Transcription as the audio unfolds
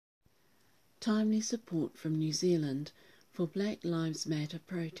Timely support from New Zealand for Black Lives Matter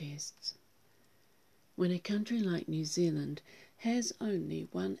protests. When a country like New Zealand has only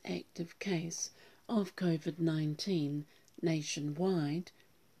one active case of COVID-19 nationwide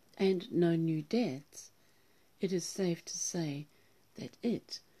and no new deaths, it is safe to say that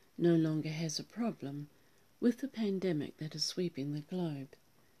it no longer has a problem with the pandemic that is sweeping the globe.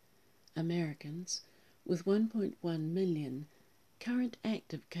 Americans, with 1.1 million current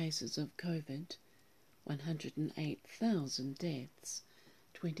active cases of COVID, 108,000 deaths,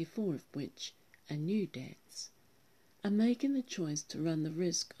 24 of which are new deaths, are making the choice to run the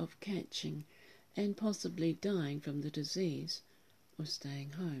risk of catching and possibly dying from the disease or staying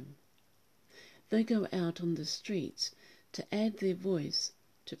home. They go out on the streets to add their voice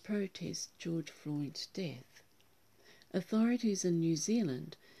to protest George Floyd's death. Authorities in New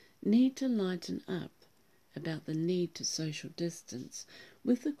Zealand need to lighten up about the need to social distance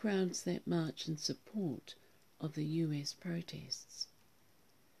with the crowds that march in support of the US protests.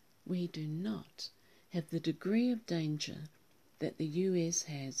 We do not have the degree of danger that the US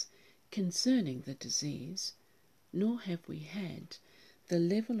has concerning the disease, nor have we had the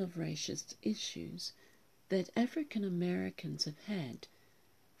level of racist issues that African Americans have had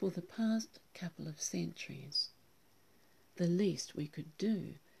for the past couple of centuries. The least we could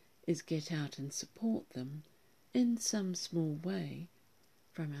do is get out and support them in some small way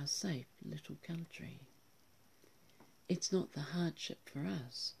from our safe little country. It's not the hardship for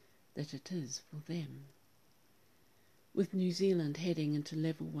us that it is for them. With New Zealand heading into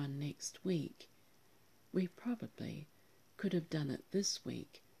level 1 next week, we probably could have done it this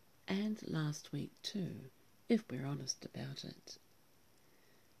week and last week too, if we're honest about it.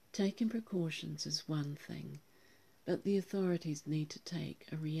 Taking precautions is one thing, but the authorities need to take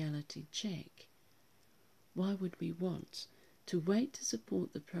a reality check. Why would we want to wait to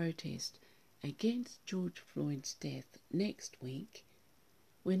support the protest against George Floyd's death next week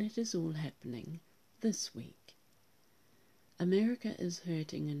when it is all happening this week? America is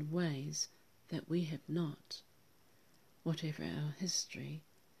hurting in ways that we have not. Whatever our history,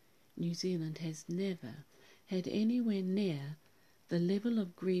 New Zealand has never had anywhere near the level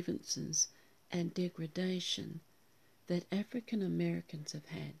of grievances and degradation that African Americans have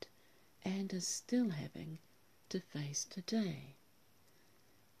had and are still having to face today.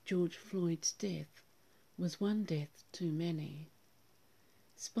 George Floyd's death was one death too many.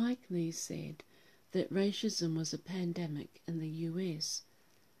 Spike Lee said that racism was a pandemic in the US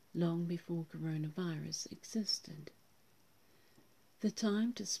long before coronavirus existed. The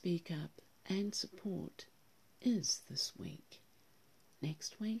time to speak up and support is this week.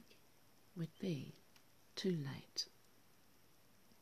 Next week would be too late.